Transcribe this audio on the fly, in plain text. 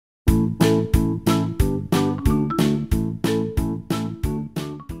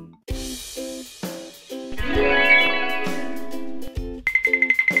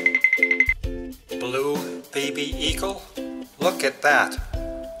eagle? Look at that.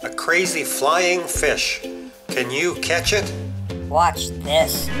 A crazy flying fish. Can you catch it? Watch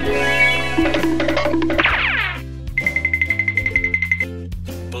this.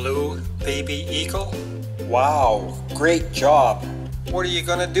 Blue baby eagle? Wow, great job. What are you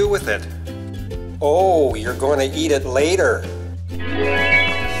going to do with it? Oh, you're going to eat it later.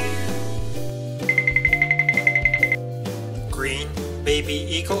 Green baby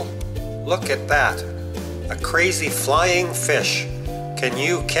eagle? Look at that. A crazy flying fish. Can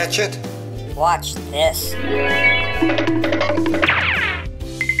you catch it? Watch this.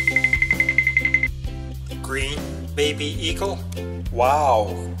 Green baby eagle?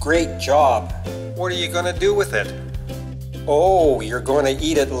 Wow, great job. What are you going to do with it? Oh, you're going to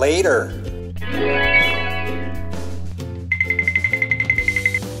eat it later.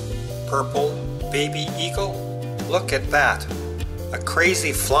 Purple baby eagle? Look at that. A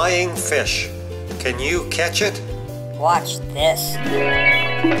crazy flying fish. Can you catch it? Watch this.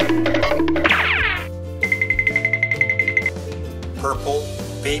 Purple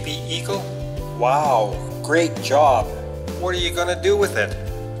baby eagle? Wow, great job. What are you going to do with it?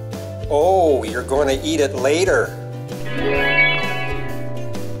 Oh, you're going to eat it later.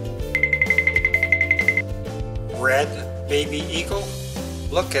 Red baby eagle?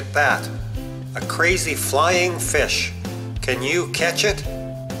 Look at that. A crazy flying fish. Can you catch it?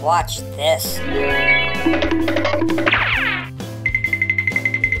 Watch this.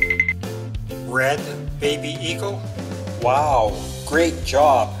 Red baby eagle? Wow, great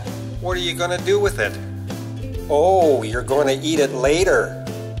job. What are you going to do with it? Oh, you're going to eat it later.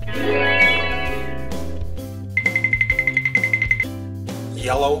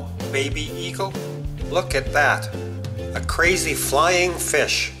 Yellow baby eagle? Look at that. A crazy flying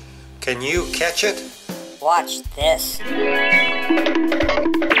fish. Can you catch it? Watch this.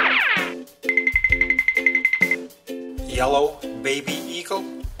 Yellow baby eagle?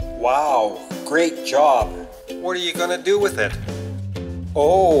 Wow, great job. What are you going to do with it?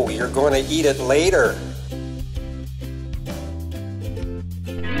 Oh, you're going to eat it later.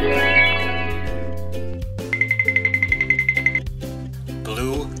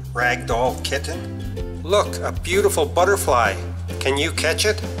 Blue ragdoll kitten? Look, a beautiful butterfly. Can you catch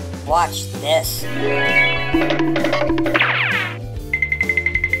it? Watch this.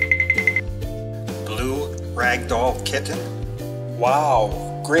 Blue ragdoll kitten?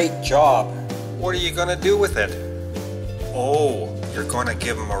 Wow, great job. What are you going to do with it? Oh, you're going to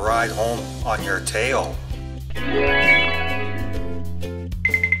give him a ride home on your tail.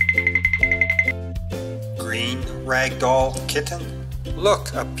 Green ragdoll kitten?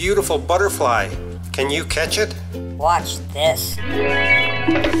 Look, a beautiful butterfly. Can you catch it? Watch this.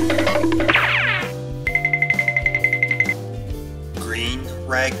 Green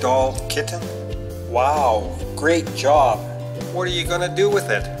ragdoll kitten? Wow, great job. What are you going to do with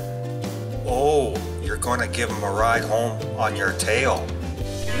it? Oh, you're going to give him a ride home on your tail.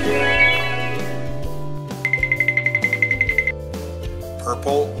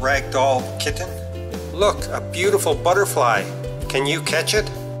 Purple ragdoll kitten? Look, a beautiful butterfly. Can you catch it?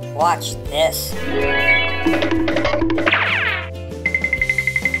 Watch this.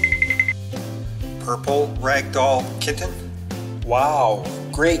 Purple ragdoll kitten? Wow,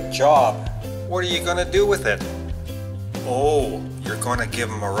 great job. What are you going to do with it? Oh, you're going to give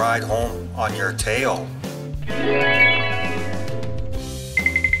him a ride home on your tail.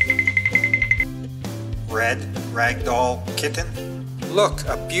 Red ragdoll kitten? Look,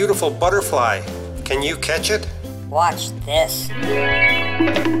 a beautiful butterfly. Can you catch it? Watch this.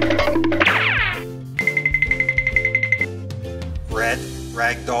 Red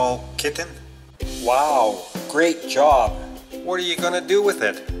ragdoll kitten? Wow, great job. What are you going to do with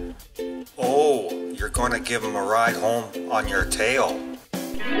it? Oh, you're going to give him a ride home on your tail.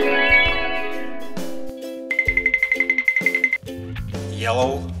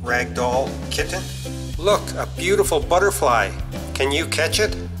 Yellow ragdoll kitten? Look, a beautiful butterfly. Can you catch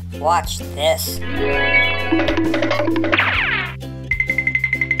it? Watch this.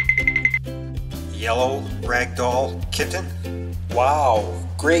 Yellow ragdoll kitten? Wow,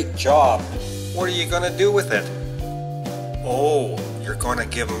 great job. What are you going to do with it? Oh, you're going to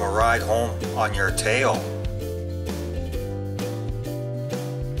give him a ride home on your tail.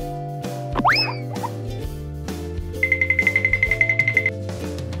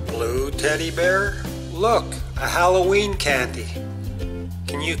 Blue teddy bear? Look, a Halloween candy.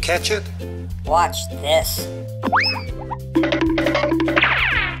 Can you catch it? Watch this.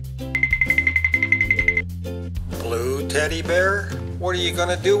 Blue teddy bear? What are you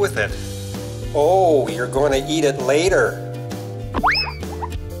going to do with it? Oh, you're going to eat it later.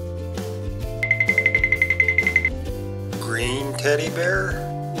 teddy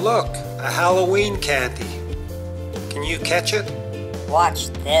bear? Look, a Halloween candy. Can you catch it? Watch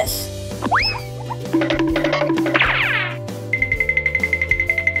this.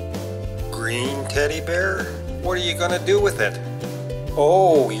 Green teddy bear? What are you gonna do with it?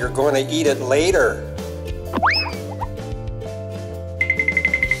 Oh, you're going to eat it later.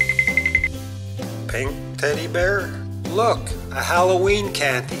 Pink teddy bear? Look, a Halloween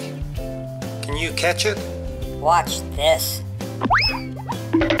candy. Can you catch it? Watch this.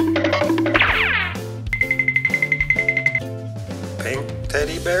 Pink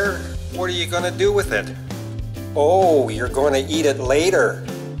teddy bear? What are you going to do with it? Oh, you're going to eat it later.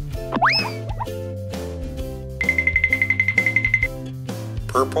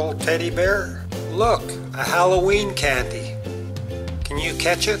 Purple teddy bear? Look, a Halloween candy. Can you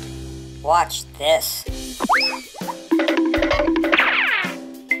catch it? Watch this.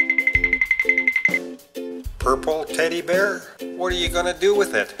 Purple teddy bear? What are you going to do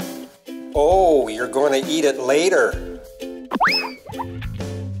with it? Oh, you're going to eat it later.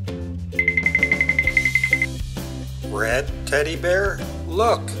 Red teddy bear?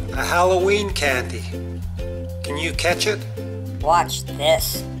 Look, a Halloween candy. Can you catch it? Watch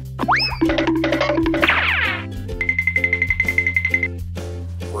this.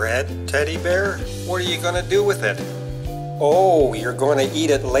 Red teddy bear? What are you going to do with it? Oh, you're going to eat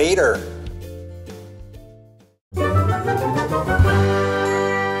it later.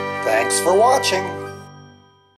 Thanks for watching.